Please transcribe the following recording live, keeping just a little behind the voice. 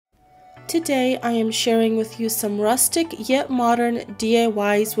Today I am sharing with you some rustic yet modern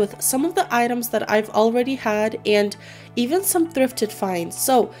DIYs with some of the items that I've already had and even some thrifted finds.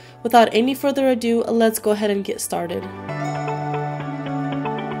 So without any further ado, let's go ahead and get started.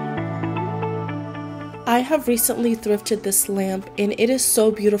 I have recently thrifted this lamp and it is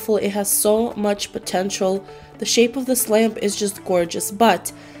so beautiful. It has so much potential. The shape of this lamp is just gorgeous,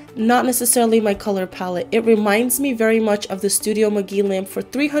 but not necessarily my color palette. It reminds me very much of the Studio McGee lamp for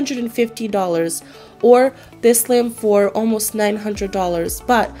 $350 or this lamp for almost $900,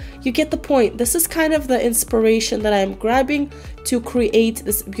 but you get the point. This is kind of the inspiration that I'm grabbing to create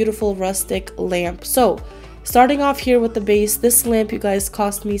this beautiful rustic lamp. So starting off here with the base, this lamp, you guys,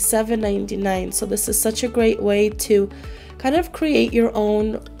 cost me $7.99. So this is such a great way to kind of create your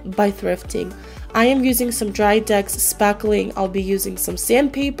own by thrifting. I am using some dry decks spackling. I'll be using some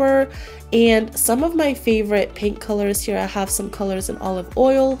sandpaper and some of my favorite paint colors here. I have some colors in olive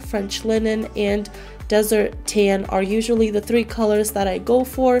oil, French linen, and desert tan are usually the three colors that I go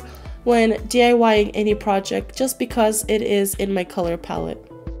for when DIYing any project, just because it is in my color palette.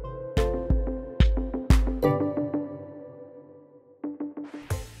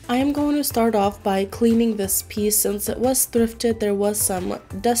 I am going to start off by cleaning this piece. Since it was thrifted, there was some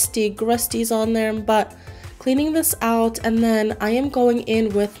dusty grusties on there, but cleaning this out, and then I am going in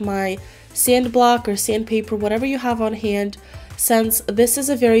with my sand block or sandpaper, whatever you have on hand. Since this is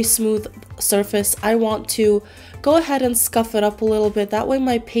a very smooth surface, I want to go ahead and scuff it up a little bit. That way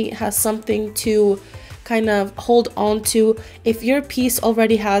my paint has something to kind of hold on to. If your piece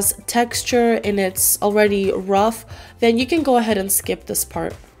already has texture and it's already rough, then you can go ahead and skip this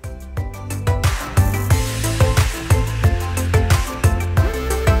part.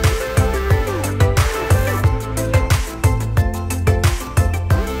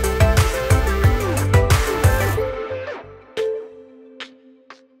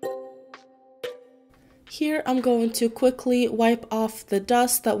 Here I'm going to quickly wipe off the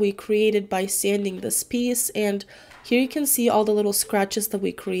dust that we created by sanding this piece, and here you can see all the little scratches that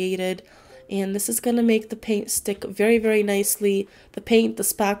we created, and this is going to make the paint stick very, very nicely. The paint, the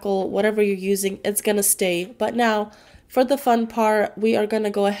spackle, whatever you're using, it's going to stay. But now for the fun part, we are going to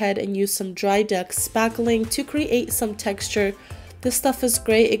go ahead and use some dry deck spackling to create some texture. This stuff is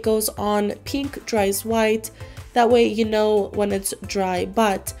great. It goes on pink, dries white. That way you know when it's dry.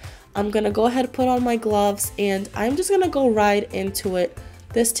 But I'm gonna go ahead and put on my gloves and I'm just gonna go right into it.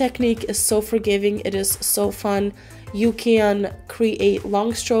 This technique is so forgiving. It is so fun. You can create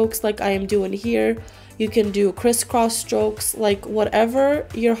long strokes like I am doing here. You can do crisscross strokes, like whatever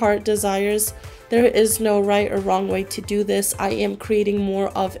your heart desires. There is no right or wrong way to do this. I am creating more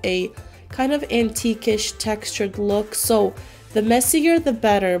of a kind of antique-ish textured look, so the messier the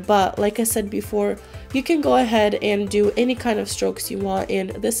better, but like I said before, you can go ahead and do any kind of strokes you want,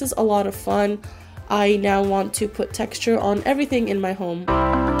 and this is a lot of fun. I now want to put texture on everything in my home.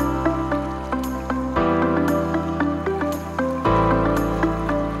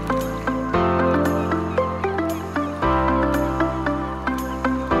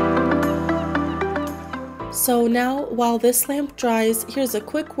 So now, while this lamp dries, here's a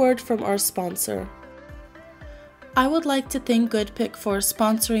quick word from our sponsor. I would like to thank Goodpick for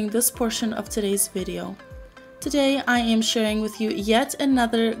sponsoring this portion of today's video. Today I am sharing with you yet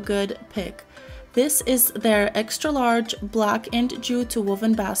another good pick. This is their extra large black and jute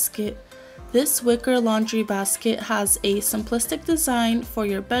woven basket. This wicker laundry basket has a simplistic design for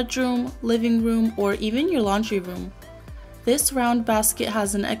your bedroom, living room, or even your laundry room. This round basket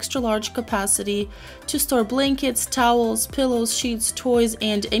has an extra large capacity to store blankets, towels, pillows, sheets, toys,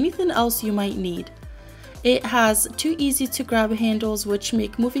 and anything else you might need. It has two easy to grab handles which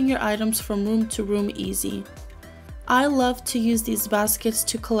make moving your items from room to room easy. I love to use these baskets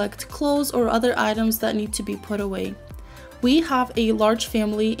to collect clothes or other items that need to be put away. We have a large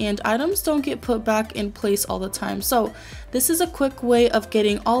family and items don't get put back in place all the time, so this is a quick way of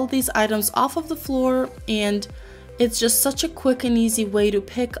getting all of these items off of the floor, and it's just such a quick and easy way to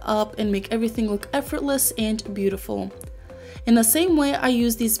pick up and make everything look effortless and beautiful. In the same way, I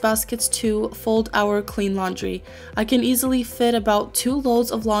use these baskets to fold our clean laundry. I can easily fit about 2 loads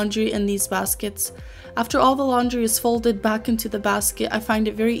of laundry in these baskets. After all the laundry is folded back into the basket, I find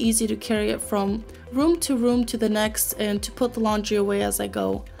it very easy to carry it from room to the next and to put the laundry away as I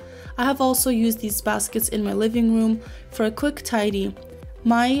go. I have also used these baskets in my living room for a quick tidy.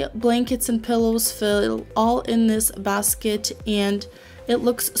 My blankets and pillows fit all in this basket, and it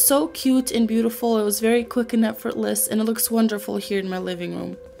looks so cute and beautiful. It was very quick and effortless, and it looks wonderful here in my living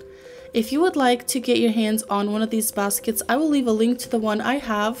room. If you would like to get your hands on one of these baskets, I will leave a link to the one I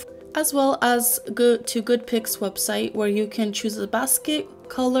have, as well as to Goodpick's website, where you can choose a basket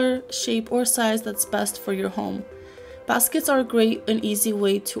color, shape, or size that's best for your home. Baskets are a great and easy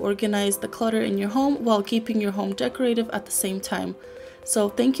way to organize the clutter in your home while keeping your home decorative at the same time. So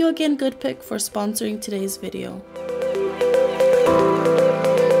thank you again, Goodpick, for sponsoring today's video.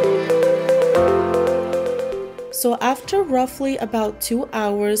 So after roughly about 2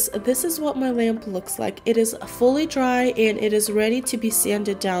 hours, this is what my lamp looks like. It is fully dry and it is ready to be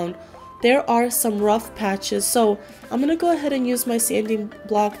sanded down. There are some rough patches, so I'm going to go ahead and use my sanding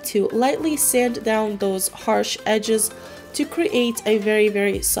block to lightly sand down those harsh edges to create a very,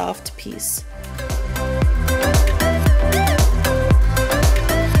 very soft piece.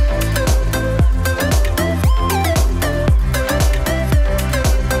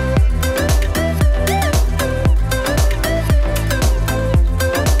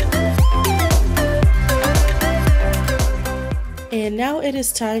 And now it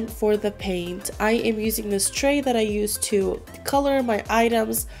is time for the paint. I am using this tray that I use to color my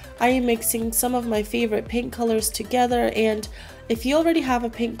items. I am mixing some of my favorite paint colors together, and if you already have a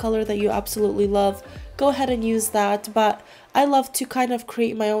paint color that you absolutely love, go ahead and use that. But I love to kind of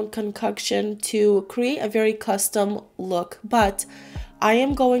create my own concoction to create a very custom look. But I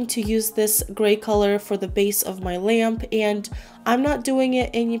am going to use this gray color for the base of my lamp, and I'm not doing it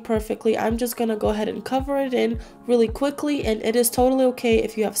any perfectly. I'm just gonna go ahead and cover it in really quickly, and it is totally okay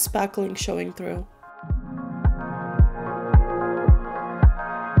if you have spackling showing through.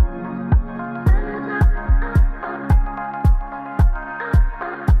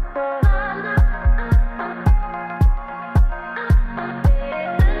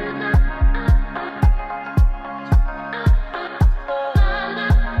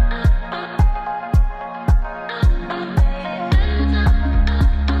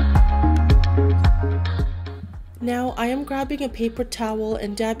 Now I am grabbing a paper towel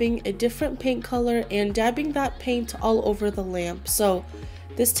and dabbing a different paint color and dabbing that paint all over the lamp. So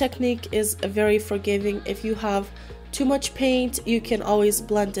this technique is very forgiving. If you have too much paint, you can always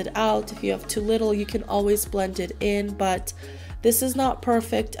blend it out. If you have too little, you can always blend it in, but this is not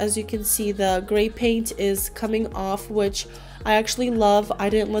perfect. As you can see, the gray paint is coming off, which I actually love. I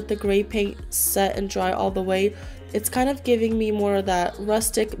didn't let the gray paint set and dry all the way. It's kind of giving me more of that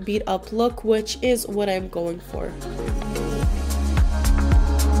rustic beat up look, which is what I'm going for.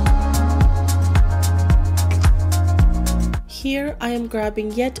 Here I am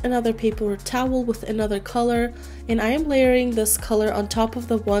grabbing yet another paper towel with another color, and I am layering this color on top of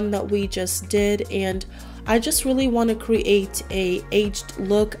the one that we just did, and I just really want to create a aged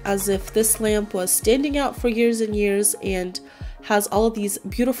look, as if this lamp was standing out for years and years and has all of these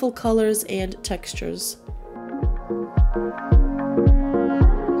beautiful colors and textures.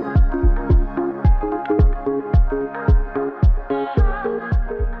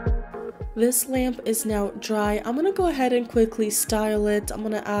 This lamp is now dry. I'm gonna go ahead and quickly style it. I'm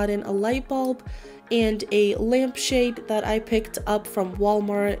gonna add in a light bulb and a lampshade that I picked up from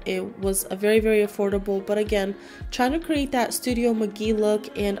Walmart. It was a very, very affordable, but again, trying to create that Studio McGee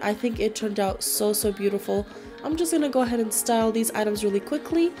look, and I think it turned out so beautiful. I'm just gonna go ahead and style these items really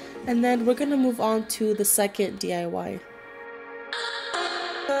quickly, and then we're gonna move on to the second DIY.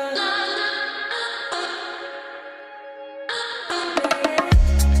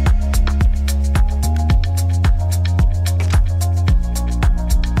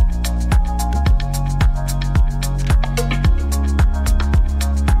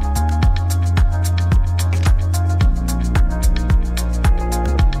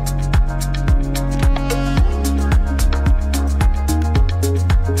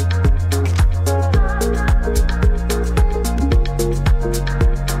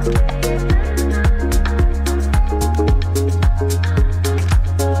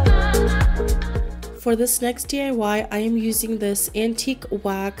 For this next DIY, I am using this antique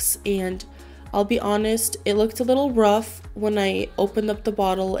wax, and I'll be honest, it looked a little rough when I opened up the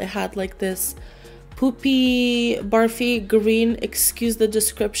bottle. It had like this poopy, barfy green, excuse the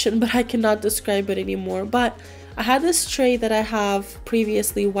description, but I cannot describe it anymore. But I had this tray that I have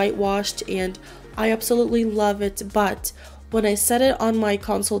previously whitewashed, and I absolutely love it, but when I set it on my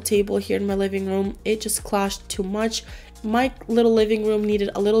console table here in my living room, it just clashed too much. My little living room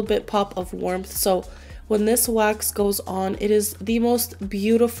needed a little bit pop of warmth, so when this wax goes on, it is the most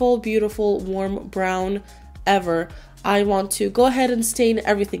beautiful warm brown ever. I want to go ahead and stain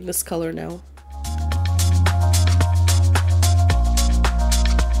everything this color now.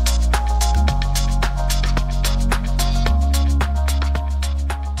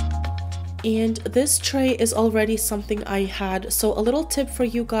 And this tray is already something I had, so a little tip for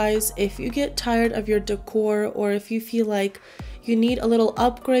you guys: if you get tired of your decor, or if you feel like you need a little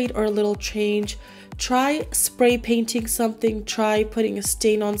upgrade or a little change, try spray painting something, try putting a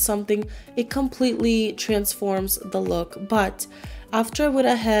stain on something. It completely transforms the look. But after I went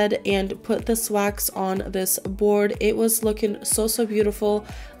ahead and put this wax on this board, it was looking so beautiful.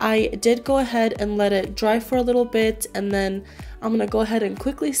 I did go ahead and let it dry for a little bit, and then I'm gonna go ahead and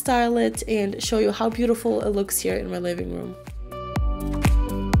quickly style it and show you how beautiful it looks here in my living room.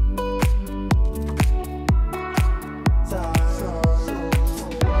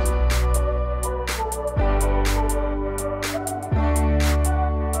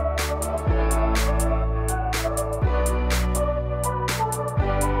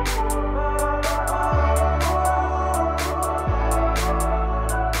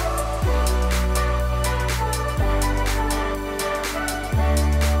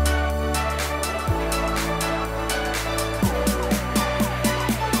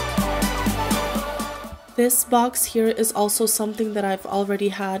 This box here is also something that I've already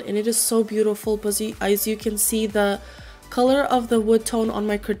had, and it is so beautiful, but as you can see, the color of the wood tone on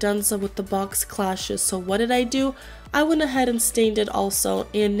my credenza with the box clashes. So what did I do? I went ahead and stained it also,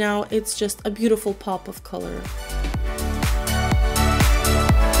 and now it's just a beautiful pop of color.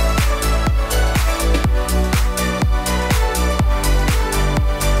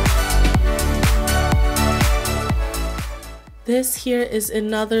 This here is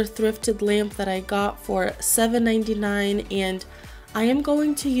another thrifted lamp that I got for $7.99, and I am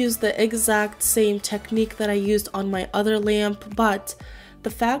going to use the exact same technique that I used on my other lamp, but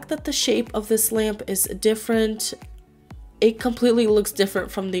the fact that the shape of this lamp is different, it completely looks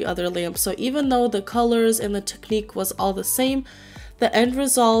different from the other lamp. So even though the colors and the technique was all the same, the end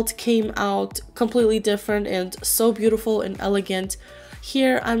result came out completely different and so beautiful and elegant.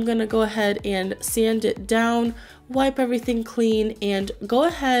 Here I'm gonna go ahead and sand it down, wipe everything clean, and go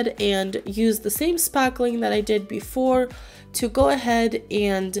ahead and use the same spackling that I did before to go ahead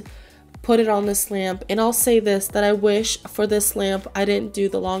and put it on this lamp. And I'll say this, that I wish for this lamp I didn't do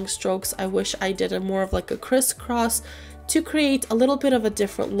the long strokes. I wish I did a more of like a crisscross to create a little bit of a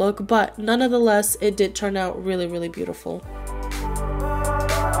different look, but nonetheless it did turn out really beautiful.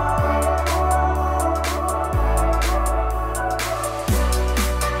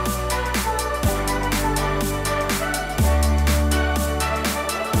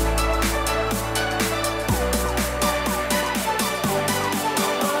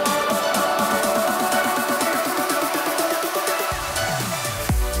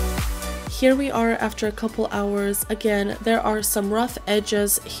 Here we are after a couple hours. Again, there are some rough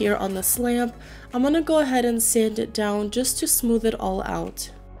edges here on this lamp. I'm gonna go ahead and sand it down just to smooth it all out.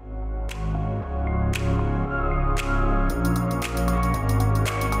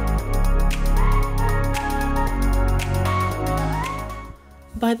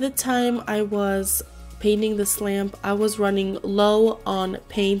 By the time I was painting this lamp, I was running low on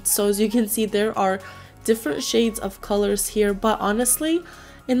paint. So as you can see, there are different shades of colors here, but honestly,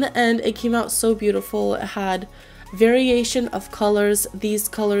 in the end, it came out so beautiful. It had variation of colors. These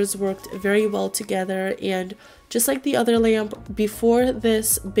colors worked very well together, and just like the other lamp, before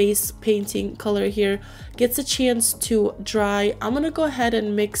this base painting color here gets a chance to dry, I'm gonna go ahead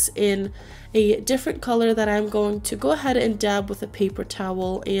and mix in a different color that I'm going to go ahead and dab with a paper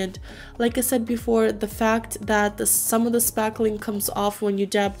towel. And like I said before, the fact that some of the spackling comes off when you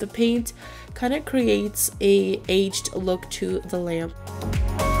dab the paint kind of creates a aged look to the lamp.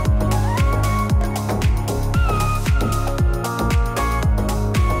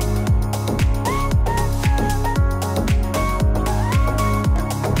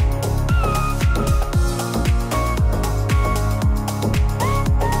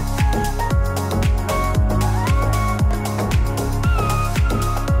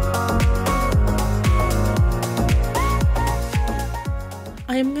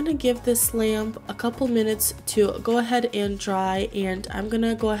 I'm gonna give this lamp a couple minutes to go ahead and dry, and I'm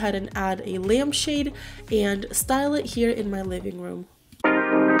gonna go ahead and add a lampshade and style it here in my living room.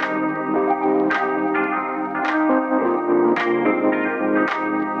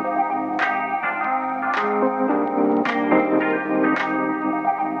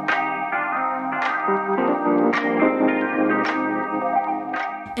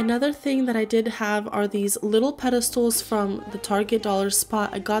 Another thing that I did have are these little pedestals from the Target dollar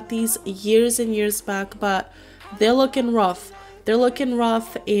spot. I got these years and years back, but they're looking rough. They're looking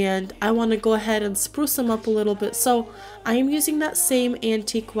rough, and I want to go ahead and spruce them up a little bit. So I am using that same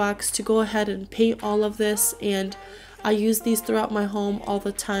antique wax to go ahead and paint all of this, and I use these throughout my home all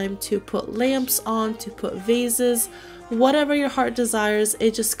the time to put lamps on, to put vases, whatever your heart desires.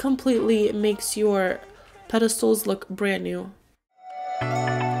 It just completely makes your pedestals look brand new.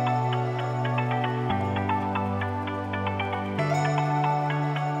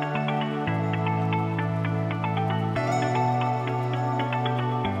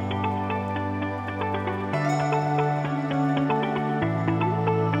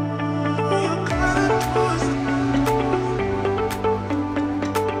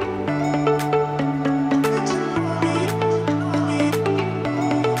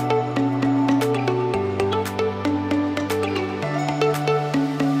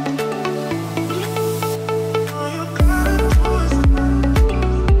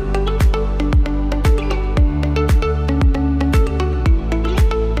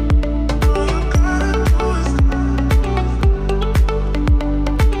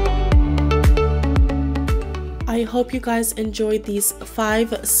 hope you guys enjoyed these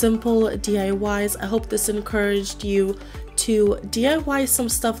 5 simple DIYs. I hope this encouraged you to DIY some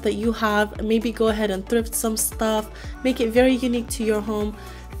stuff that you have. Maybe go ahead and thrift some stuff, make it very unique to your home.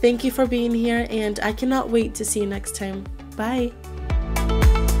 Thank you for being here, and I cannot wait to see you next time. Bye.